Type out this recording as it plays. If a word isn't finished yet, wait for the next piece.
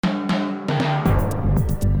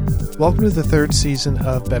Welcome to the third season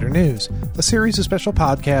of Better News, a series of special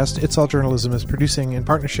podcasts It's All Journalism is producing in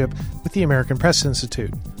partnership with the American Press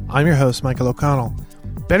Institute. I'm your host, Michael O'Connell.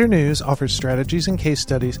 Better News offers strategies and case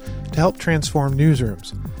studies to help transform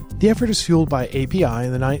newsrooms. The effort is fueled by API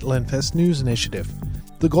and the Knight-Lenfest News Initiative.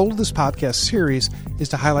 The goal of this podcast series is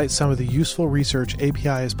to highlight some of the useful research API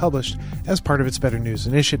has published as part of its Better News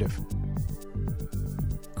initiative.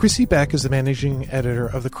 Chrissy Beck is the managing editor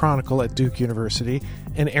of the Chronicle at Duke-UNC,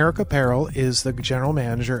 and Erica Perel is the general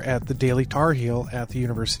manager at the Daily Tar Heel at the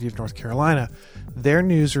University of North Carolina. Their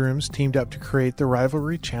newsrooms teamed up to create the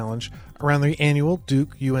Rivalry Challenge around the annual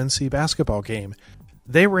Duke-UNC basketball game.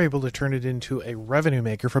 They were able to turn it into a revenue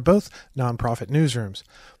maker for both nonprofit newsrooms.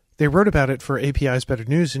 They wrote about it for API's Better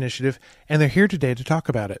News initiative, and they're here today to talk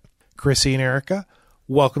about it. Chrissy and Erica,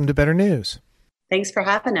 welcome to Better News. Thanks for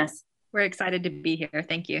having us. We're excited to be here.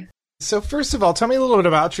 Thank you. So first of all, tell me a little bit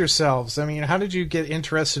about yourselves. I mean, how did you get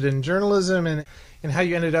interested in journalism and how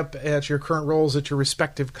you ended up at your current roles at your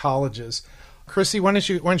respective colleges? Chrissy, why don't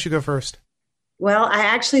you go first? Well, I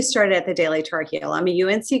actually started at the Daily Tar Heel. I'm a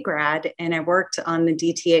UNC grad, and I worked on the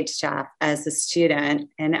DTH staff as a student.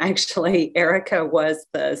 And actually, Erica was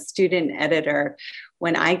the student editor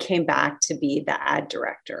when I came back to be the ad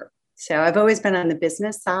director. So I've always been on the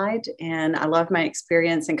business side, and I loved my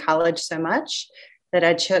experience in college so much that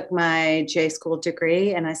I took my J School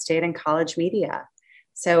degree and I stayed in college media.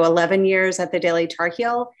 So 11 years at the Daily Tar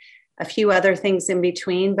Heel, a few other things in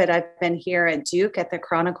between, but I've been here at Duke at the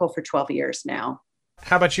Chronicle for 12 years now.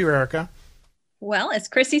 How about you, Erica? Well, as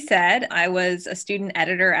Chrissy said, I was a student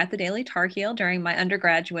editor at the Daily Tar Heel during my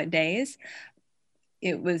undergraduate days.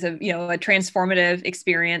 It was a transformative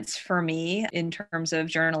experience for me in terms of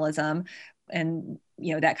journalism and,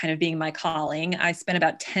 that kind of being my calling. I spent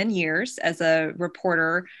about 10 years as a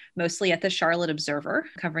reporter, mostly at the Charlotte Observer,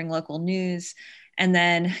 covering local news, and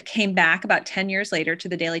then came back about 10 years later to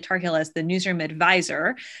the Daily Tar Heel as the newsroom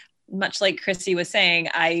advisor. Much like Chrissy was saying,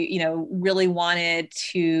 I, really wanted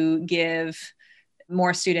to give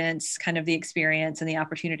more students kind of the experience and the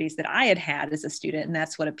opportunities that I had had as a student. And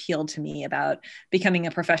that's what appealed to me about becoming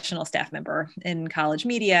a professional staff member in college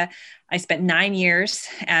media. I spent 9 years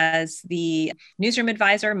as the newsroom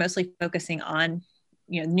advisor, mostly focusing on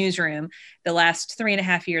newsroom. The last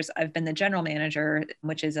 3.5 years, I've been the general manager,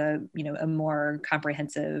 which is a more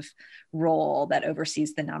comprehensive role that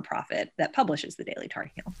oversees the nonprofit that publishes the Daily Tar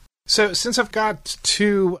Heel. So since I've got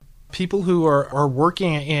two people who are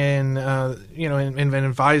working in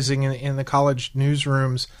advising in the college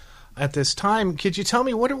newsrooms at this time, could you tell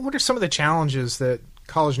me what are some of the challenges that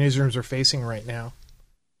college newsrooms are facing right now?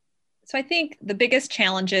 So I think the biggest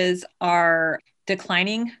challenges are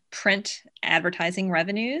declining print advertising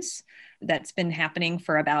revenues. That's been happening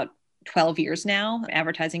for about 12 years now.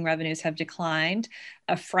 Advertising revenues have declined.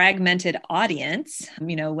 A fragmented audience.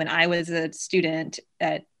 When I was a student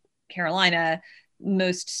at Carolina,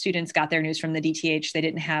 most students got their news from the DTH. They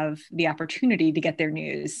didn't have the opportunity to get their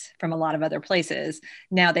news from a lot of other places.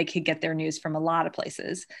 Now they could get their news from a lot of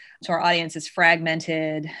places. So our audience is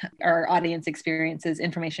fragmented. Our audience experiences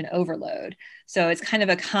information overload. So it's kind of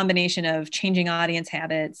a combination of changing audience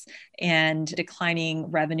habits and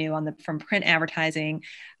declining revenue from print advertising.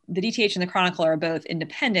 The DTH and the Chronicle are both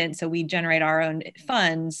independent, so we generate our own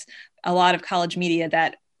funds. A lot of college media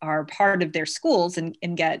that are part of their schools and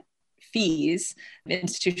get fees,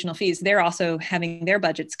 institutional fees, they're also having their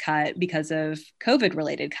budgets cut because of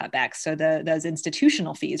COVID-related cutbacks. So those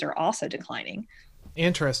institutional fees are also declining.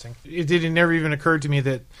 Interesting. It never even occurred to me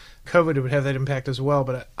that COVID would have that impact as well,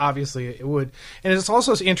 but obviously it would. And it's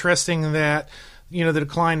also interesting that, the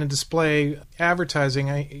decline in display advertising,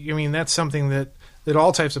 I mean, that's something that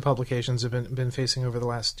all types of publications have been facing over the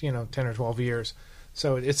last, 10 or 12 years.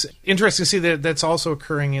 So it's interesting to see that that's also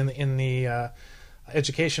occurring in the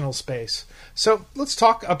educational space. So let's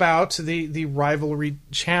talk about the Rivalry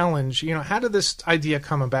Challenge. How did this idea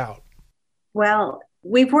come about? Well,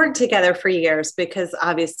 we've worked together for years because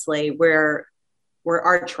obviously we're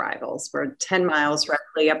arch rivals. We're 10 miles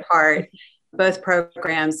roughly apart. Both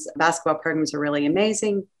basketball programs are really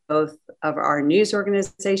amazing. Both of our news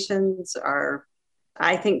organizations are,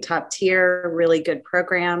 I think, top tier, really good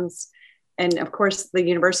programs. And of course, the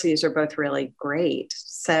universities are both really great.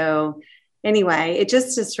 So anyway, it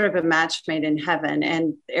just is sort of a match made in heaven.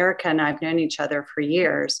 And Erica and I have known each other for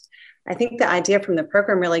years. I think the idea from the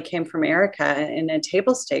program really came from Erica in a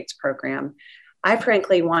table stakes program. I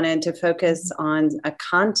frankly wanted to focus on a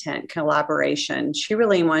content collaboration. She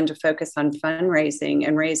really wanted to focus on fundraising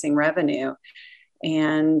and raising revenue.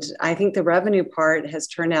 And I think the revenue part has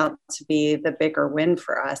turned out to be the bigger win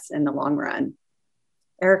for us in the long run.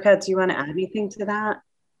 Erica, do you want to add anything to that?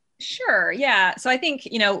 Sure. Yeah. So I think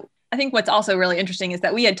what's also really interesting is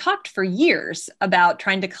that we had talked for years about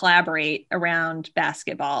trying to collaborate around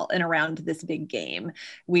basketball and around this big game.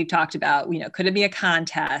 We've talked about, could it be a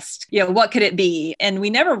contest? What could it be? And we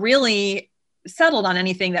never really settled on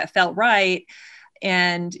anything that felt right.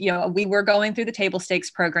 And, we were going through the table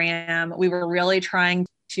stakes program. We were really trying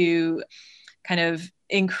to kind of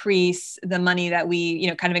increase the money that we,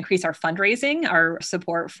 kind of increase our fundraising, our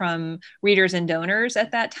support from readers and donors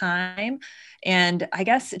at that time. And I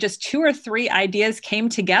guess just 2 or 3 ideas came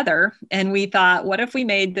together, and we thought, what if we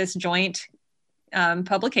made this joint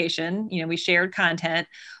publication? We shared content.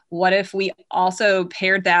 What if we also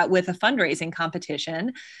paired that with a fundraising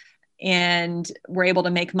competition, and we're able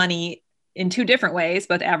to make money in 2 different ways,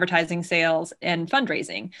 both advertising sales and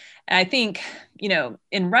fundraising? And I think,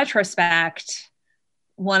 in retrospect,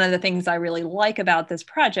 one of the things I really like about this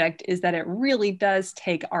project is that it really does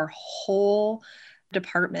take our whole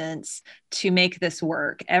departments to make this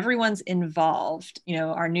work. Everyone's involved.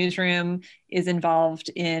 Our newsroom is involved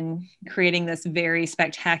in creating this very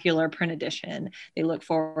spectacular print edition. They look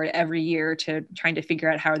forward every year to trying to figure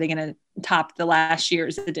out how are they going to top the last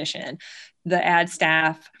year's edition. The ad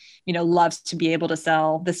staff, loves to be able to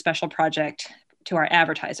sell this special project to our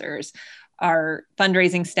advertisers. Our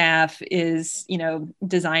fundraising staff is,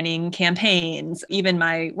 designing campaigns. Even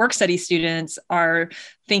my work study students are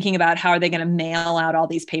thinking about how are they going to mail out all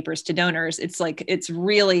these papers to donors. It's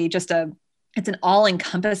really just it's an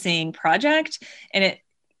all-encompassing project, and it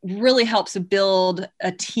really helps build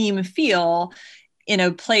a team feel in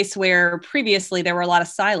a place where previously there were a lot of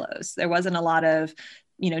silos. There wasn't a lot of,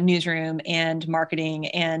 newsroom and marketing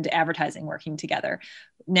and advertising working together.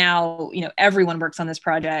 Now, everyone works on this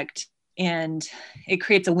project, and it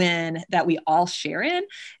creates a win that we all share in.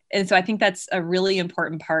 And so I think that's a really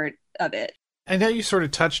important part of it. I know you sort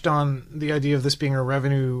of touched on the idea of this being a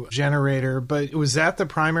revenue generator, but was that the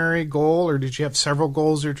primary goal, or did you have several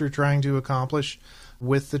goals that you're trying to accomplish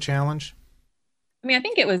with the challenge? I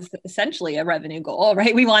think it was essentially a revenue goal,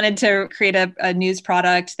 right? We wanted to create a news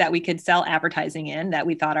product that we could sell advertising in, that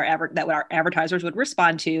we thought that our advertisers would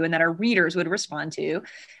respond to and that our readers would respond to.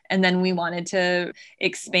 And then we wanted to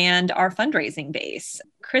expand our fundraising base.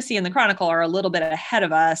 Chrissy and the Chronicle are a little bit ahead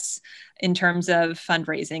of us in terms of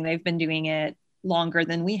fundraising. They've been doing it longer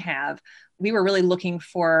than we have. We were really looking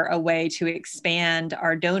for a way to expand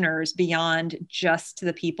our donors beyond just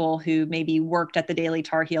the people who maybe worked at the Daily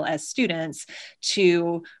Tar Heel as students,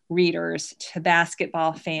 to readers, to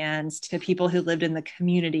basketball fans, to people who lived in the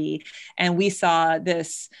community. And we saw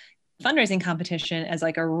this fundraising competition as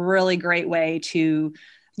like a really great way to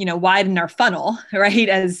widen our funnel, right?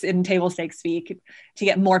 As in table stakes speak, to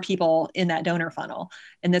get more people in that donor funnel.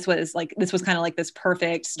 And this was kind of like this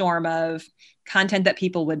perfect storm of content that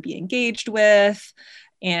people would be engaged with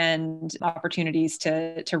and opportunities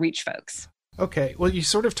to reach folks. Okay. Well, you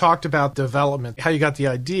sort of talked about development, how you got the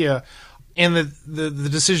idea, and the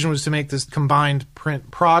decision was to make this combined print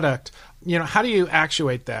product. How do you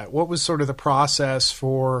actuate that? What was sort of the process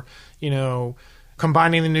for,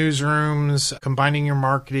 combining the newsrooms, combining your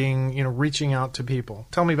marketing, reaching out to people?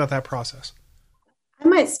 Tell me about that process. I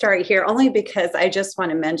might start here only because I just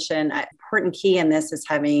want to mention an important key in this is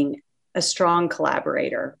having a strong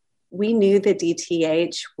collaborator. We knew that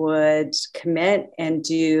DTH would commit and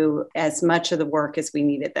do as much of the work as we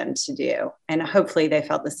needed them to do. And hopefully they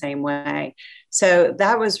felt the same way. So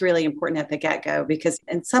that was really important at the get-go, because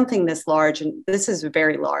in something this large, and this is a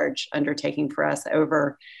very large undertaking for us,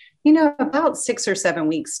 over about 6 or 7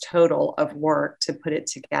 weeks total of work to put it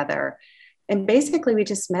together. And basically, we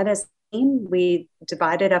just met as a team. We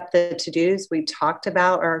divided up the to-dos. We talked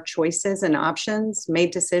about our choices and options,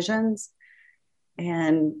 made decisions,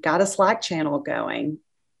 and got a Slack channel going.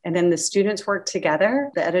 And then the students worked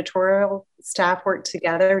together. The editorial staff worked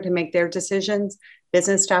together to make their decisions.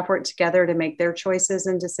 Business staff worked together to make their choices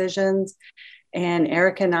and decisions. And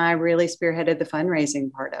Erica and I really spearheaded the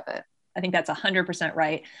fundraising part of it. I think that's 100%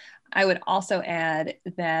 right. I would also add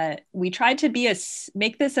that we tried to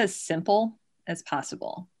make this as simple as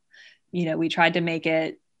possible. We tried to make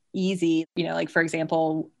it easy. Like, for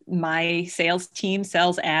example, my sales team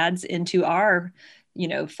sells ads into our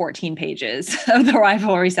 14 pages of the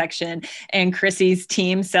Rivalry section, and Chrissy's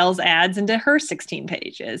team sells ads into her 16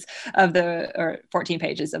 pages or 14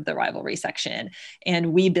 pages of the Rivalry section.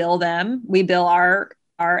 And we bill them. We bill our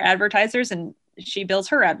advertisers, and she bills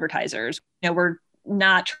her advertisers. We're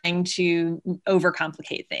not trying to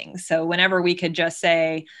overcomplicate things. So whenever we could just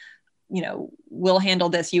say, we'll handle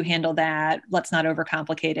this, you handle that, let's not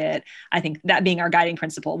overcomplicate it. I think that being our guiding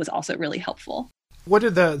principle was also really helpful. What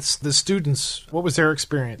did the students, what was their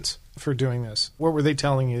experience for doing this? What were they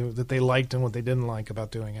telling you that they liked and what they didn't like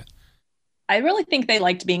about doing it? I really think they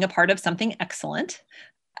liked being a part of something excellent.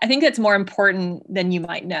 I think that's more important than you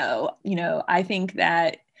might know. I think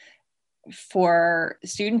that for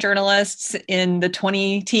student journalists in the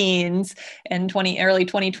 20 teens and early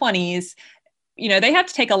 2020s, they have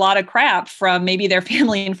to take a lot of crap from maybe their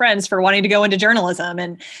family and friends for wanting to go into journalism.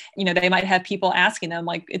 And, they might have people asking them,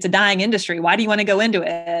 like, it's a dying industry. Why do you want to go into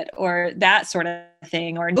it? Or that sort of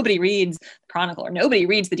thing. Or nobody reads Chronicle, or nobody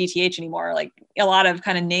reads the DTH anymore. Like a lot of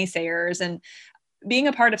kind of naysayers. And being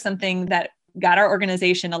a part of something that got our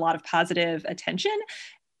organization a lot of positive attention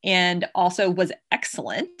and also was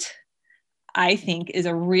excellent, I think is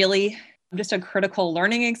just a critical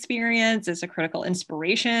learning experience. It's a critical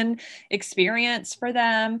inspiration experience for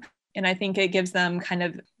them. And I think it gives them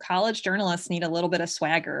college journalists need a little bit of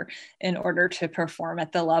swagger in order to perform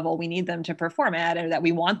at the level we need them to perform at, or that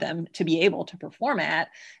we want them to be able to perform at.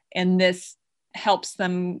 And this helps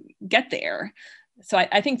them get there. So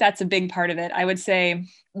I think that's a big part of it. I would say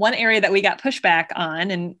one area that we got pushback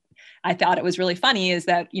on, and I thought it was really funny, is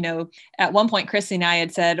that, at one point, Chrissy and I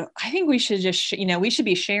had said, I think we should just, we should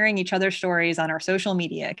be sharing each other's stories on our social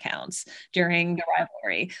media accounts during the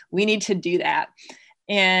rivalry. We need to do that.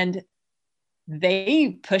 And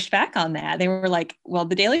they pushed back on that. They were like, well,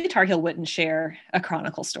 the Daily Tar Heel wouldn't share a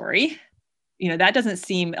Chronicle story. That doesn't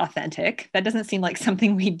seem authentic. That doesn't seem like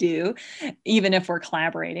something we do, even if we're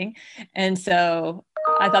collaborating. And so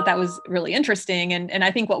I thought that was really interesting. And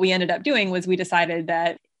I think what we ended up doing was we decided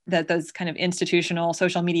that those kind of institutional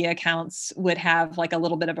social media accounts would have like a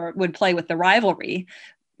little bit would play with the rivalry.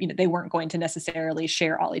 They weren't going to necessarily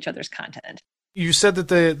share all each other's content. You said that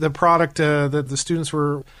the product, that the students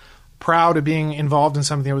were proud of being involved in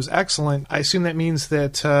something that was excellent. I assume that means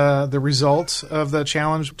that the results of the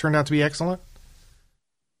challenge turned out to be excellent?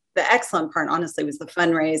 The excellent part, honestly, was the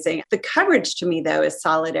fundraising. The coverage to me, though, is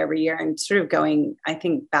solid every year. And sort of going, I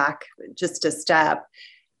think, back just a step,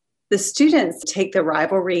 the students take the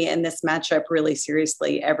rivalry and this matchup really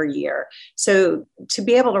seriously every year. So to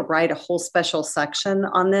be able to write a whole special section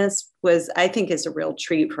on this I think, is a real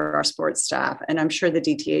treat for our sports staff. And I'm sure the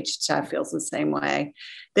DTH staff feels the same way.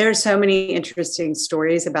 There are so many interesting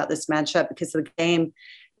stories about this matchup because the game,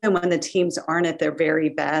 and when the teams aren't at their very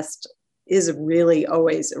best, is really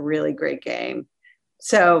always a really great game.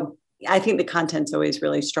 So I think the content's always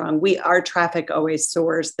really strong. Our traffic always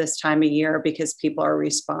soars this time of year because people are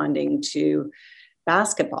responding to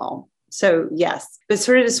basketball. So yes, but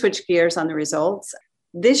sort of to switch gears on the results,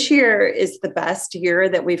 this year is the best year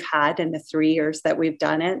that we've had in the 3 years that we've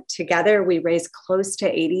done it. Together, we raised close to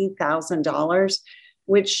 $80,000,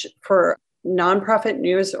 which for nonprofit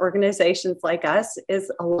news organizations like us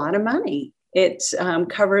is a lot of money. It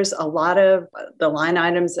covers a lot of the line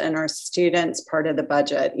items in our students' part of the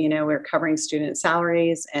budget. We're covering student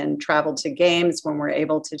salaries and travel to games when we're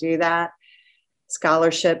able to do that,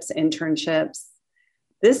 scholarships, internships.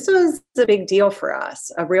 This was a big deal for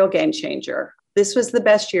us, a real game changer. This was the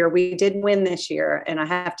best year. We did win this year, and I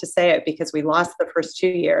have to say it because we lost the first 2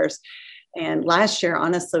 years. And last year,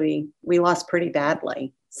 honestly, we lost pretty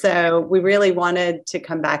badly. So we really wanted to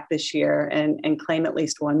come back this year and claim at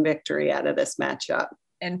least one victory out of this matchup.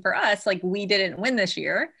 And for us, we didn't win this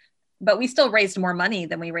year, but we still raised more money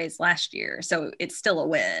than we raised last year. So it's still a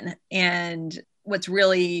win. And what's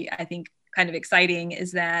really, I think, kind of exciting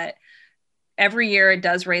is that every year it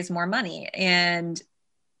does raise more money. And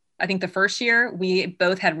I think the first year we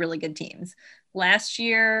both had really good teams. Last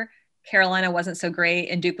year, Carolina wasn't so great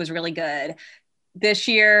and Duke was really good. This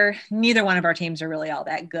year, neither one of our teams are really all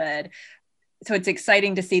that good. So it's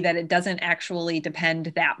exciting to see that it doesn't actually depend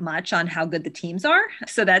that much on how good the teams are.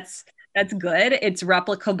 So that's good. It's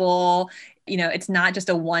replicable. It's not just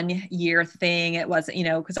a 1 year thing. It wasn't,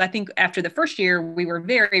 because I think after the first year, we were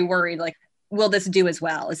very worried, like, will this do as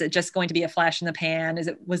well? Is it just going to be a flash in the pan?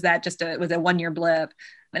 Was a 1 year blip?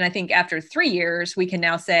 And I think after 3 years, we can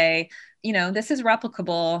now say, this is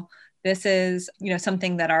replicable. This is,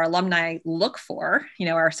 something that our alumni look for,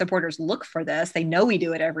 our supporters look for this. They know we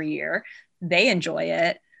do it every year. They enjoy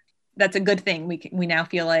it. That's a good thing. We now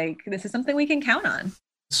feel like this is something we can count on.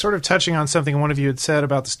 Sort of touching on something one of you had said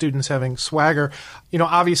about the students having swagger,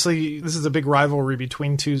 obviously this is a big rivalry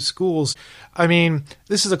between two schools. I mean,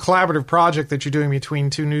 this is a collaborative project that you're doing between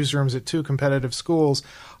two newsrooms at two competitive schools.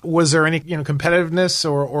 Was there any, competitiveness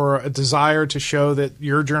or a desire to show that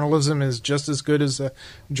your journalism is just as good as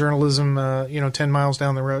journalism, 10 miles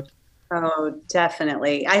down the road? Oh,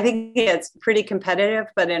 definitely. I think it's pretty competitive,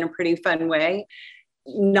 but in a pretty fun way.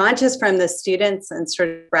 Not just from the students and sort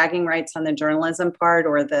of bragging rights on the journalism part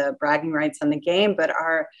or the bragging rights on the game, but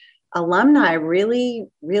our alumni really,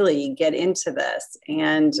 really get into this.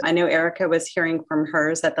 And I know Erica was hearing from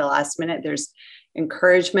hers at the last minute. There's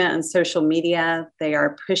encouragement on social media. They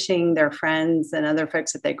are pushing their friends and other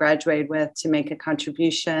folks that they graduated with to make a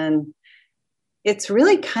contribution. It's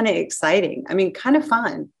really kind of exciting. I mean, kind of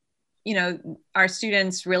fun. Our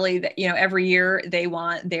students really, every year they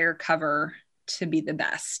want their cover to be the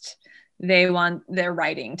best. They want their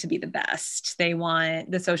writing to be the best. They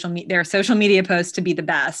want their social media posts to be the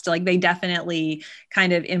best. Like, they definitely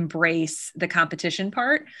kind of embrace the competition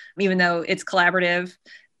part, even though it's collaborative.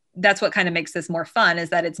 That's what kind of makes this more fun,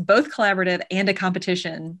 is that it's both collaborative and a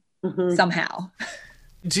competition somehow.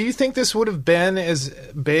 Do you think this would have been as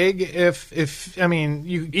big if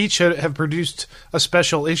you each have produced a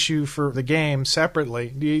special issue for the game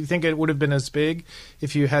separately? Do you think it would have been as big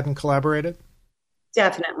if you hadn't collaborated?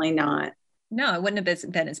 Definitely not. No, it wouldn't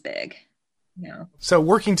have been as big. No. So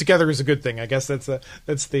working together is a good thing. I guess that's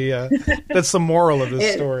the moral of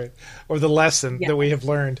this story, or the lesson that we have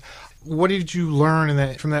learned. What did you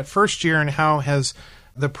learn from that first year, and how has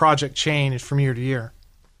the project changed from year to year?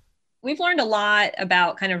 We've learned a lot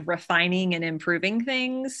about kind of refining and improving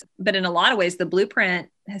things, but in a lot of ways, the blueprint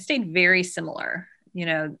has stayed very similar,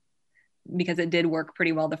 because it did work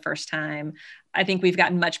pretty well the first time. I think we've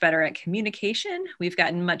gotten much better at communication. We've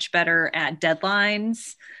gotten much better at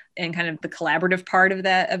deadlines and kind of the collaborative part of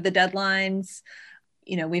the deadlines.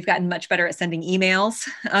 We've gotten much better at sending emails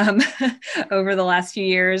over the last few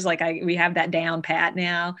years. We have that down pat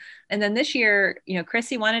now. And then this year,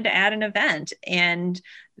 Chrissy wanted to add an event, and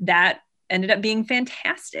that ended up being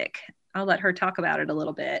fantastic. I'll let her talk about it a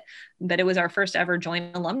little bit, but it was our first ever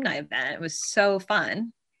joint alumni event. It was so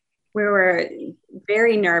fun. We were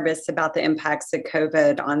very nervous about the impacts of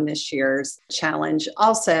COVID on this year's challenge.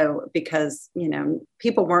 Also because,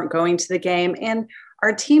 people weren't going to the game, and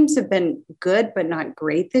our teams have been good, but not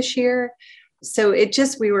great this year. So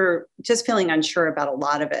we were just feeling unsure about a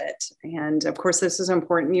lot of it. And of course, this is an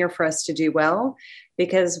important year for us to do well,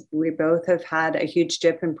 because we both have had a huge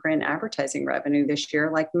dip in print advertising revenue this year,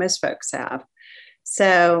 like most folks have.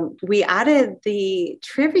 So we added the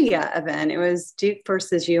trivia event. It was Duke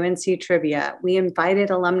versus UNC trivia. We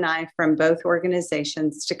invited alumni from both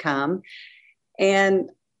organizations to come,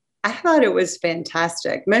 and I thought it was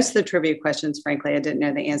fantastic. Most of the trivia questions, frankly, I didn't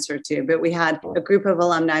know the answer to, but we had a group of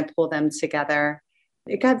alumni pull them together.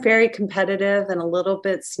 It got very competitive and a little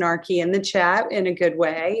bit snarky in the chat in a good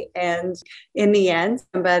way. And in the end,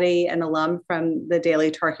 an alum from the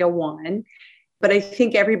Daily Tar Heel won. But I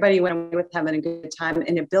think everybody went away with having a good time,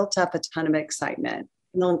 and it built up a ton of excitement.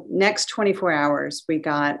 In the next 24 hours,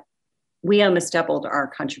 we almost doubled our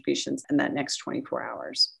contributions in that next 24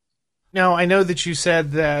 hours. Now, I know that you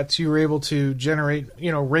said that you were able to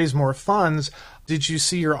raise more funds. Did you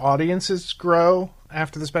see your audiences grow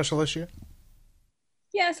after the special issue?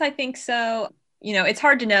 Yes, I think so. It's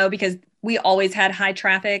hard to know, because we always had high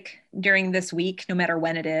traffic during this week, no matter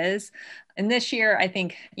when it is. And this year, I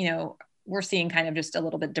think, we're seeing kind of just a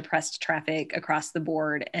little bit depressed traffic across the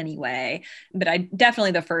board anyway. But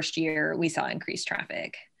definitely the first year we saw increased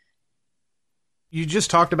traffic. You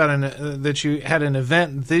just talked about that you had an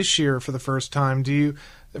event this year for the first time. Do you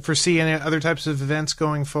foresee any other types of events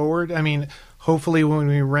going forward? I mean, hopefully when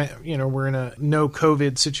we're in a no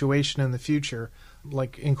COVID situation in the future,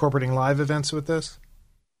 like incorporating live events with this?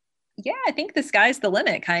 Yeah, I think the sky's the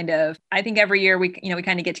limit, kind of. I think every year we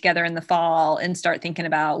kind of get together in the fall and start thinking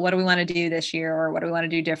about, what do we want to do this year, or what do we want to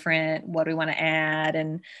do different? What do we want to add?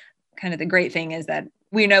 And kind of the great thing is that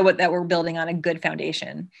we know that we're building on a good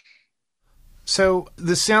foundation. So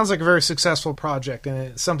this sounds like a very successful project, and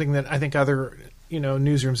it's something that I think other,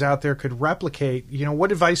 newsrooms out there could replicate.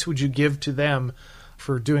 What advice would you give to them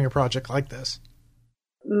for doing a project like this?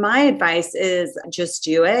 My advice is just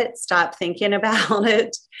do it. Stop thinking about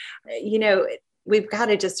it. We've got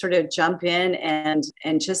to just sort of jump in and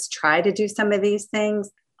just try to do some of these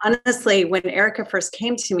things. Honestly, when Erica first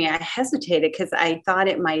came to me, I hesitated because I thought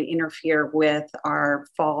it might interfere with our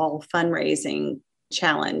fall fundraising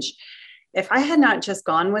challenge. If I had not just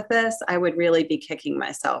gone with this, I would really be kicking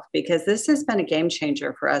myself, because this has been a game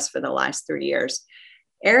changer for us for the last 3 years.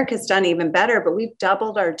 Erica's done even better, but we've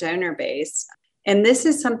doubled our donor base. And this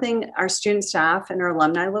is something our student staff and our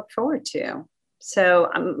alumni look forward to. So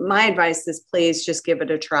my advice is, please just give it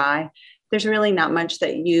a try. There's really not much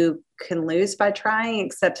that you can lose by trying,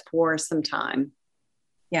 except for some time.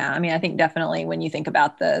 Yeah, I think definitely when you think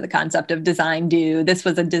about the concept of design do, this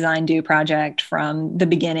was a design do project from the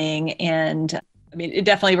beginning. And it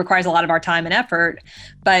definitely requires a lot of our time and effort,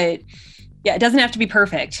 but yeah, it doesn't have to be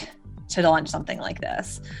perfect to launch something like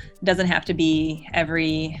this. It doesn't have to be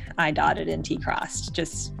every I dotted and T crossed.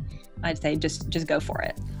 Just I'd say just go for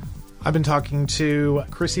it. I've been talking to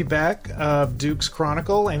Chrissy Beck of Duke's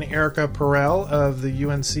Chronicle and Erica Perel of the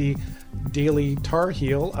UNC Daily Tar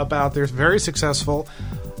Heel about their very successful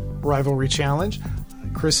Rivalry Challenge.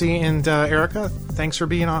 Chrissy and Erica, thanks for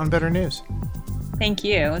being on Better News. Thank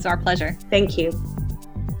you. It was our pleasure. Thank you.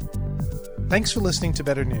 Thanks for listening to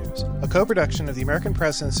Better News, a co-production of the American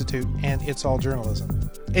Press Institute and It's All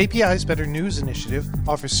Journalism. API's Better News Initiative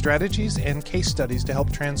offers strategies and case studies to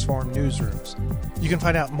help transform newsrooms. You can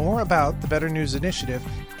find out more about the Better News Initiative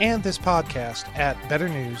and this podcast at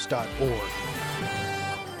betternews.org.